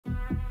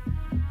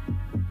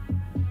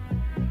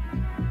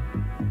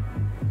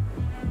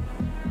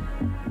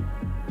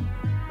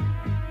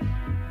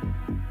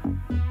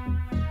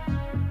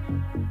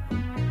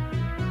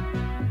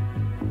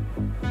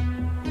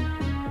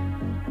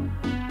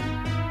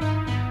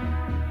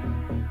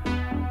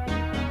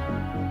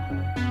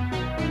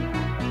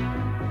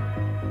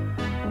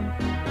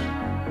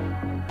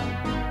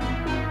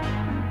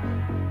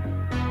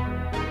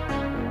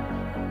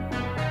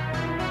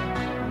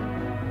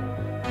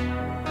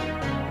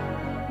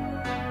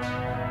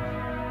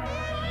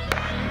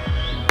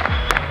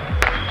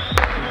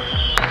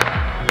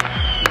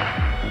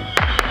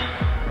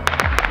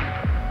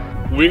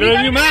We got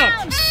a new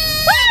mount!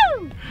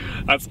 Woo!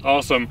 That's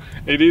awesome.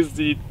 It is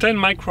the 10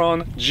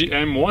 micron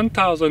GM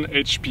 1000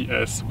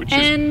 HPS, which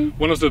is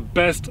one of the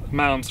best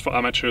mounts for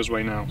amateurs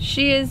right now.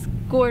 She is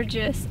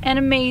gorgeous and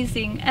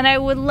amazing, and I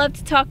would love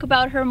to talk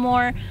about her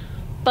more,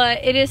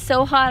 but it is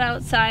so hot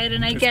outside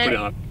and I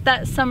get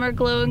that summer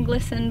glow and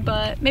glisten,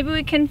 but maybe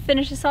we can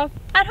finish this off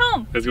at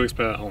home. Let's go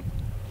explore at home.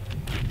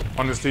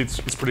 Honestly,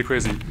 it's pretty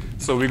crazy.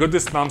 So we got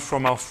this mount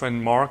from our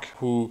friend Mark,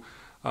 who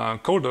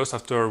called us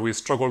after we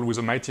struggled with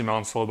a Mighty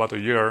mount for about a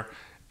year,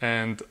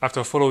 and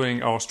after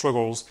following our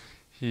struggles,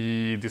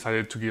 he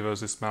decided to give us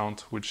this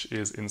mount, which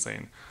is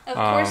insane. Of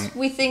course,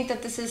 we think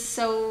that this is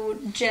so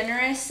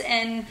generous,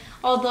 and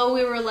although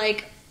we were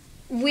like,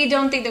 we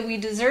don't think that we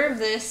deserve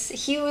this,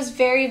 he was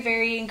very,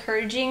 very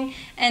encouraging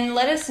and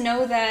let us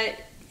know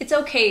that it's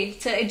okay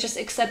to just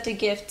accept a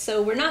gift.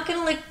 So we're not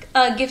gonna lick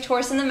a gift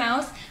horse in the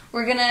mouth.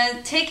 We're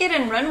gonna take it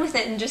and run with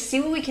it and just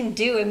see what we can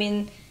do. I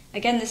mean,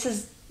 again, this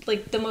is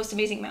like the most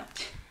amazing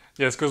mount.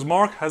 Yes, because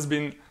Mark has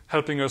been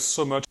helping us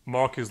so much.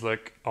 Mark is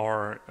like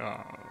our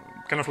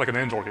kind of like an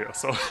angel here.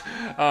 So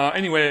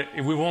anyway,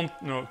 we won't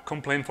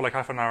complain for like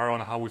half an hour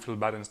on how we feel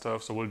bad and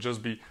stuff. So we'll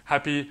just be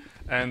happy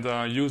and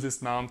use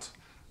this mount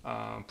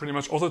pretty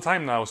much all the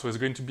time now. So it's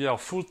going to be our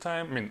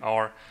full-time, I mean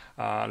our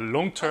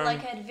long-term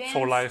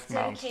for life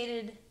mount.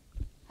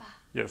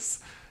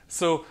 Yes.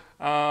 So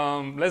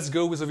let's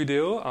go with the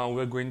video.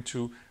 We're going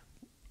to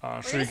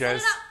show you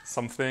guys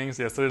some things,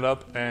 set it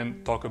up,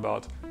 and talk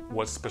about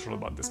what's special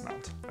about this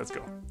mount. Let's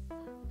go.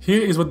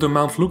 Here is what the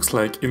mount looks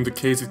like in the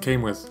case it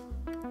came with.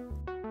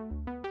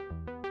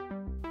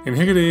 And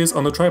here it is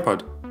on the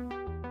tripod.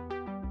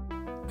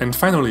 And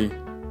finally,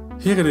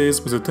 here it is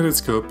with a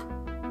telescope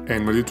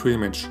and ready to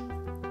image.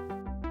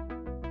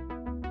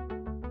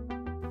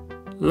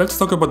 Let's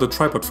talk about the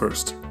tripod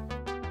first.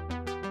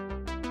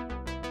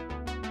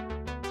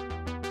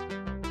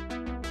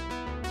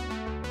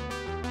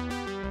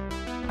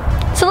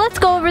 So let's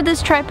go over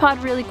this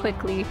tripod really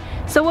quickly.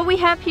 So what we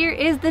have here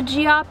is the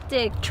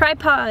Geoptic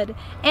tripod,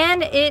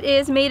 and it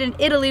is made in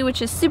Italy,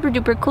 which is super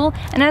duper cool.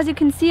 And as you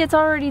can see, it's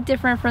already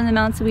different from the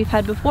mounts that we've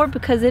had before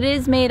because it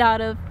is made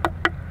out of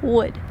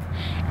wood.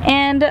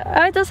 And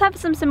it does have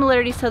some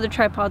similarities to other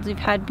tripods we've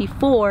had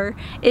before.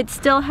 It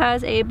still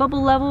has a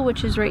bubble level,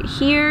 which is right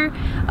here.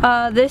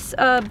 This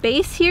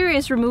base here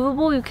is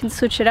removable. You can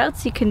switch it out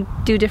so you can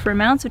do different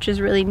mounts, which is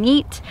really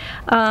neat.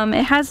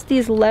 It has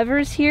these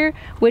levers here,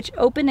 which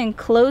open and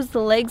close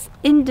the legs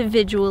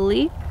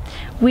individually.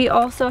 We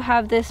also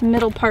have this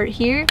middle part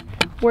here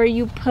where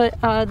you put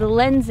the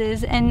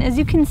lenses, and as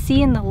you can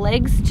see in the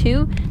legs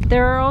too,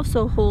 there are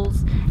also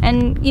holes.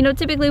 And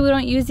typically we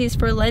don't use these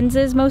for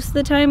lenses most of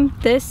the time,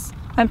 this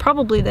and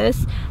probably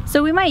this,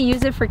 so we might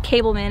use it for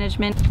cable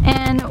management.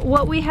 And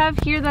what we have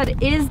here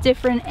that is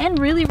different and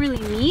really, really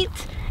neat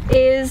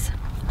is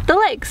the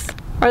legs,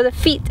 or the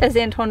feet as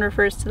Antoine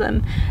refers to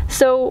them.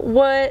 So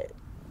what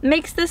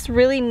makes this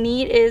really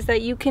neat is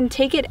that you can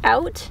take it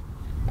out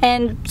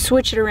and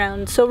switch it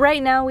around. So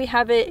right now we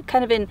have it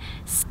kind of in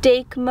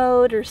stake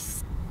mode, or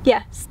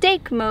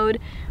stake mode,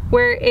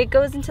 where it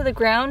goes into the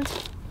ground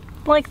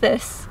like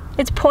this.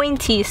 It's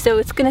pointy, so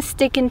it's gonna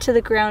stick into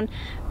the ground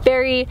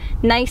very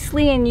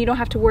nicely and you don't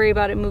have to worry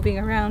about it moving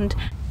around.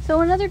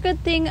 So another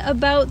good thing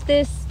about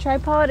this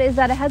tripod is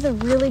that it has a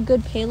really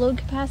good payload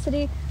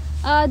capacity.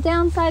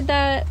 Downside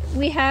that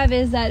we have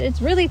is that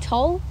it's really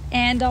tall,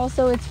 and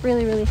also it's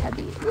really, really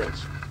heavy,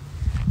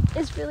 which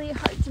is really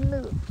hard to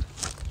move.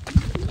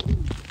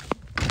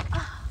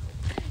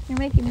 You're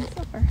making me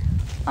suffer.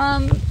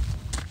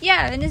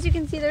 Yeah, and as you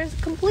can see, there's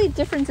complete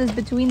differences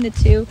between the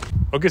two.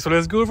 Okay, so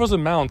let's go over the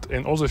mount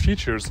and all the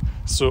features.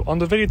 So on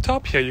the very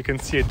top here, you can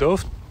see a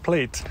dove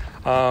plate,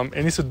 and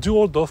it's a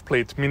dual dove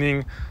plate,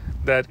 meaning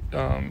that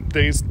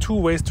there is two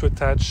ways to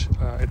attach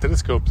a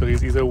telescope. There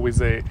is either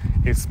with a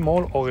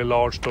small or a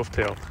large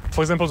dovetail. For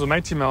example, the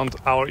Mighty mount,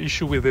 our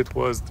issue with it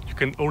was you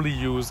can only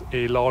use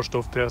a large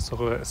dovetail, so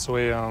a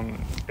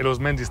Elos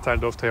Mendy style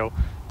dovetail,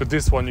 but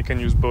this one you can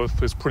use both,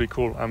 so it's pretty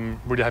cool.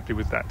 I'm really happy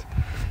with that.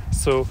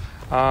 So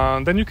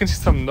then you can see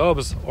some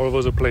knobs all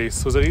over the place.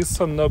 So there is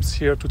some knobs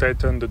here to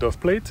tighten the dove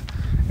plate,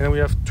 and then we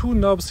have two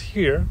knobs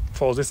here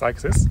for this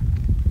axis.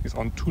 It's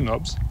on two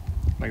knobs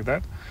like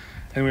that,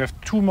 and we have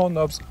two more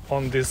knobs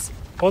on this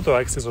other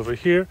axis over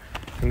here,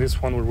 and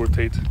this one will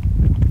rotate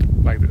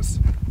like this.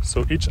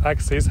 So each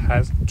axis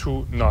has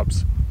two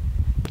knobs.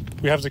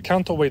 We have the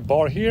counterweight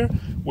bar here,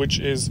 which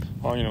is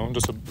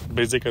just a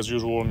basic as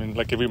usual, I mean,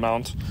 like every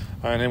mount.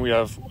 And then we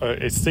have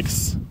a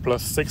 6 +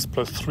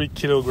 3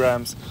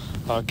 kilograms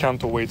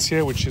counterweights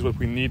here, which is what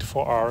we need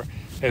for our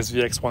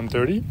SVX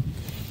 130.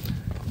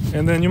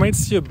 And then you might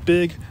see a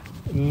big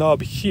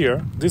knob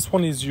here. This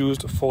one is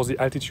used for the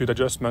altitude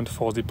adjustment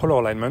for the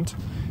polar alignment.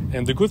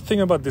 And the good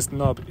thing about this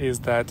knob is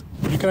that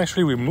you can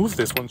actually remove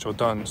this once you're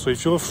done. So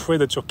if you're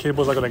afraid that your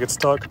cables are gonna get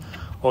stuck,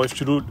 or if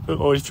you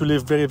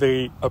live very,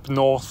 very up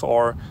north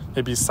or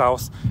maybe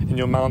south, and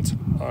your mount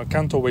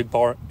counterweight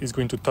bar is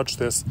going to touch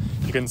this,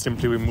 you can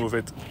simply remove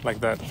it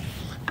like that.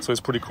 So it's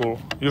pretty cool.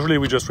 Usually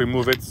we just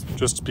remove it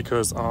just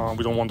because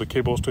we don't want the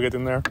cables to get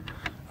in there.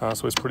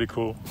 so it's pretty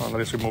cool that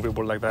it's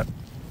removable like that.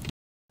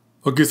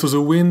 Okay, so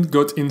the wind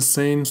got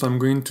insane, so I'm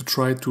going to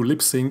try to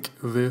lip sync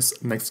this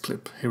next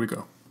clip. Here we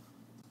go.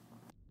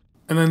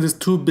 And then these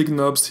two big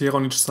knobs here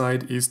on each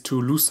side is to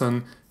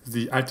loosen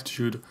the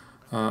altitude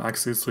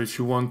axis. So if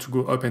you want to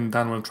go up and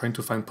down when trying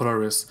to find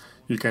Polaris,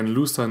 you can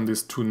loosen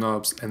these two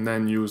knobs and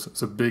then use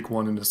the big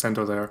one in the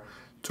center there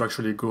to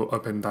actually go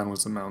up and down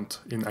with the mount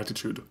in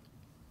altitude.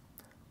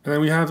 And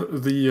then we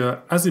have the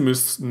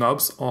Azimus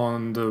knobs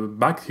on the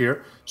back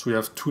here. So we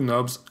have two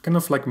knobs, kind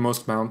of like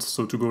most mounts.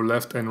 So to go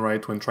left and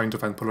right when trying to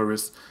find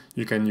Polaris,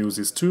 you can use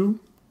these two.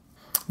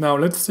 Now,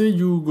 let's say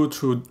you go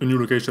to a new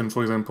location,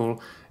 for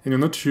example, and you're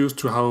not used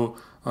to how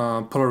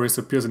Polaris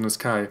appears in the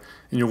sky,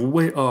 and you're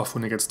way off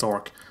when it gets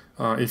dark.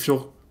 If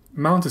your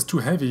mount is too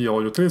heavy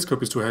or your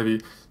telescope is too heavy,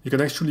 you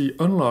can actually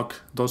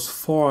unlock those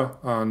four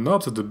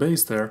knobs at the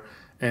base there,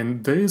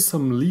 and there is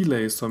some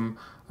leeway, some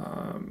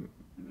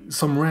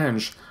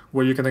range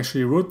where you can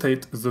actually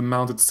rotate the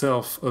mount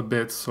itself a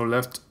bit, so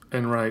left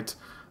and right.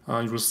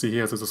 You will see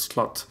here there's a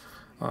slot.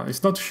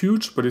 It's not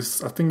huge, but I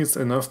think it's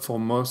enough for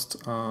most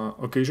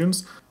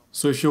occasions.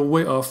 So if you're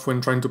way off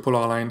when trying to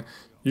polar align,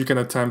 you can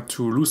attempt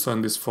to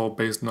loosen these four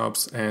base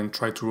knobs and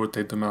try to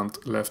rotate the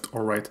mount left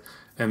or right,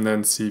 and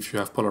then see if you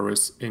have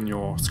Polaris in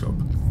your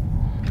scope.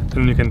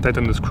 Then you can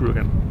tighten the screw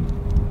again.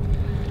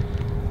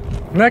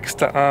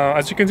 Next,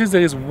 as you can see,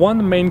 there is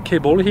one main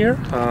cable here,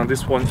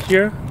 this one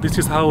here. This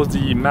is how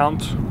the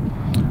mount,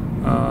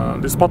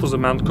 this part of the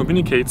mount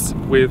communicates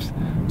with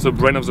the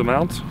brain of the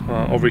mount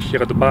over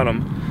here at the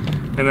bottom.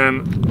 And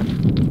then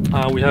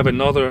we have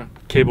another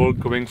cable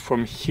going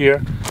from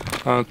here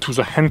to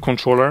the hand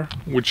controller,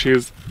 which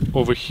is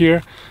over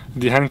here.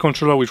 The hand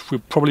controller, which we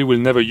probably will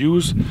never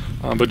use,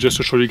 but just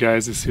to show you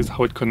guys, this is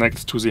how it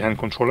connects to the hand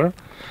controller.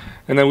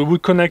 And then we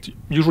would connect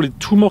usually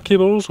two more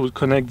cables. We would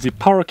connect the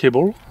power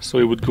cable, so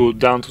it would go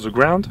down to the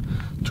ground,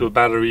 to a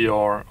battery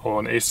or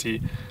an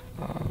AC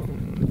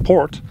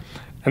port.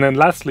 And then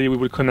lastly, we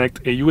would connect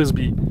a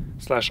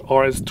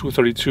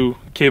USB/RS-232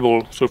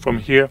 cable, so from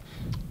here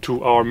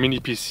to our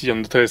mini PC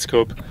on the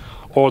telescope,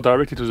 or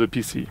directly to the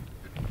PC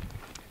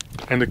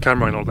and the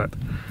camera and all that.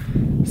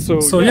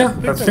 So yeah,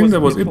 I think that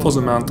was it for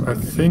the mount. I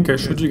think I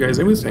showed you guys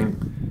everything.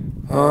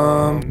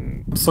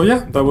 So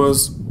yeah,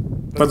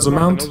 that's the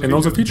mount and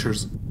all the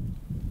features.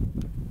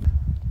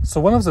 So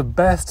one of the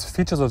best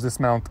features of this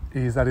mount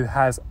is that it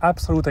has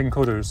absolute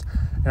encoders,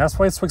 and that's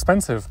why it's so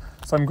expensive.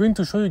 So I'm going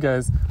to show you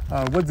guys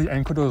what the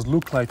encoders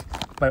look like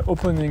by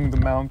opening the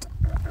mount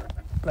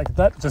like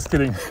that. Just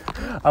kidding.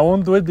 I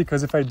won't do it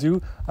because if I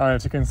do,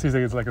 as you can see,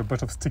 there's like a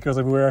bunch of stickers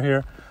everywhere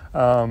here.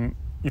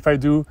 If I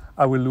do,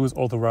 I will lose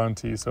all the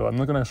warranty. So I'm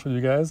not going to show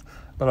you guys,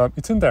 but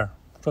it's in there.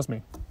 Trust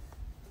me.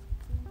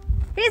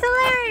 He's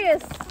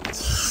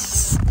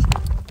hilarious!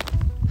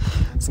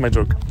 It's my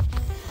joke.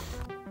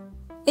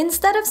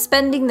 Instead of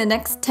spending the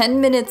next 10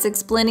 minutes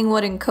explaining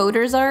what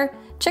encoders are,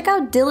 check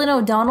out Dylan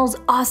O'Donnell's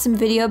awesome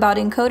video about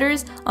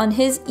encoders on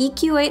his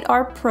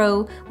EQ8R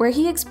Pro, where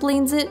he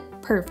explains it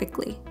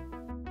perfectly.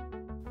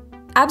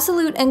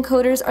 Absolute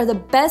encoders are the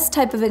best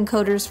type of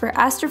encoders for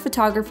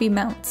astrophotography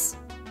mounts.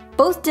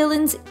 Both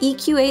Dylan's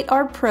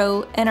EQ8R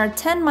Pro and our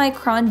 10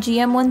 micron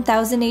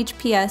GM1000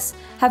 HPS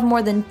have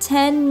more than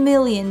 10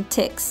 million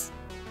ticks.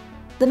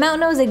 The mount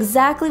knows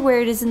exactly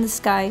where it is in the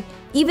sky,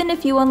 even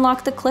if you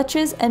unlock the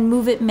clutches and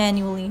move it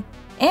manually,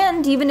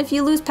 and even if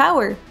you lose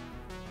power.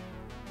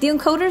 The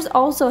encoders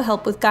also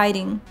help with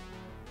guiding.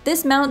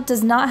 This mount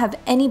does not have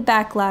any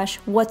backlash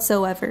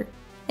whatsoever,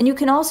 and you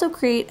can also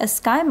create a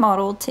sky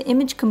model to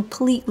image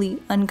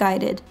completely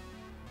unguided.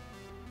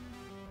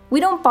 We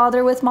don't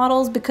bother with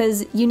models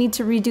because you need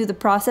to redo the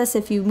process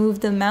if you move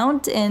the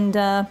mount,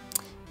 and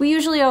we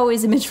usually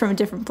always image from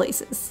different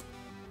places.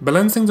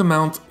 Balancing the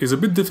mount is a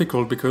bit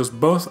difficult because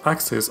both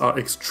axes are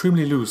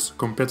extremely loose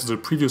compared to the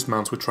previous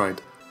mounts we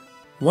tried.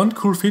 One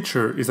cool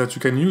feature is that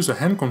you can use a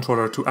hand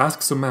controller to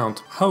ask the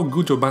mount how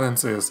good your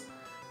balance is,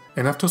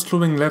 and after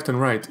slowing left and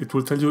right, it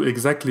will tell you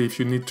exactly if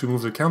you need to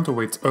move the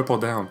counterweights up or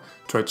down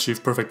to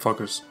achieve perfect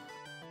focus.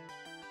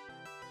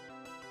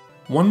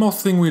 One more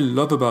thing we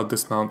love about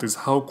this mount is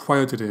how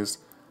quiet it is.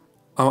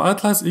 Our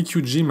Atlas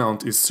EQ-G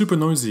mount is super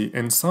noisy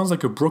and sounds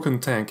like a broken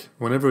tank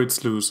whenever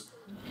it's loose.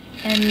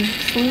 And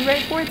flew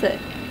right towards it.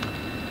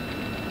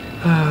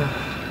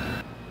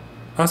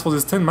 As for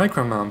this 10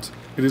 micron mount,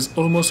 it is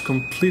almost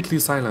completely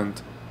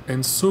silent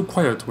and so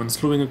quiet when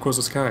slowing across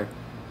the sky.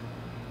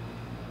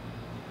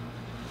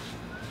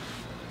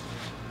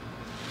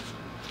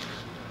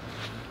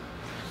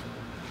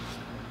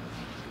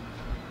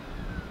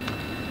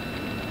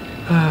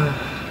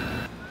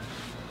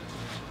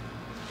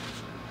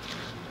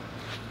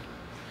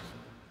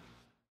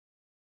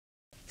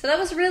 So that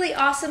was really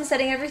awesome,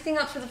 setting everything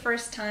up for the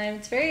first time.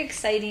 It's very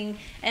exciting,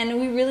 and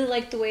we really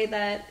like the way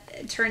that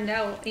it turned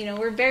out. You know,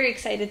 we're very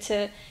excited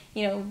to,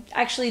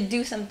 actually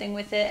do something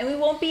with it. And we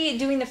won't be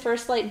doing the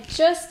first light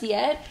just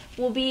yet.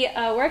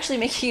 We're actually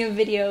making a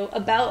video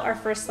about our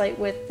first light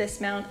with this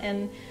mount,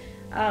 and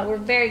we're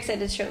very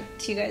excited to show it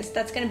to you guys.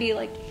 That's going to be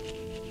like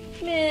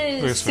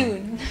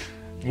soon.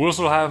 We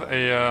also have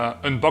a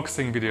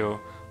unboxing video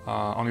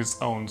on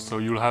its own, so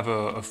you'll have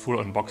a full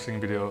unboxing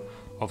video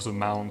of the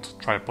mount,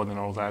 tripod and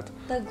all that.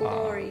 The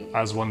glory.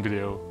 As one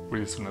video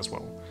really soon as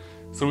well.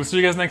 So we'll see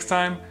you guys next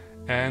time,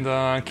 and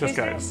cheers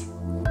guys.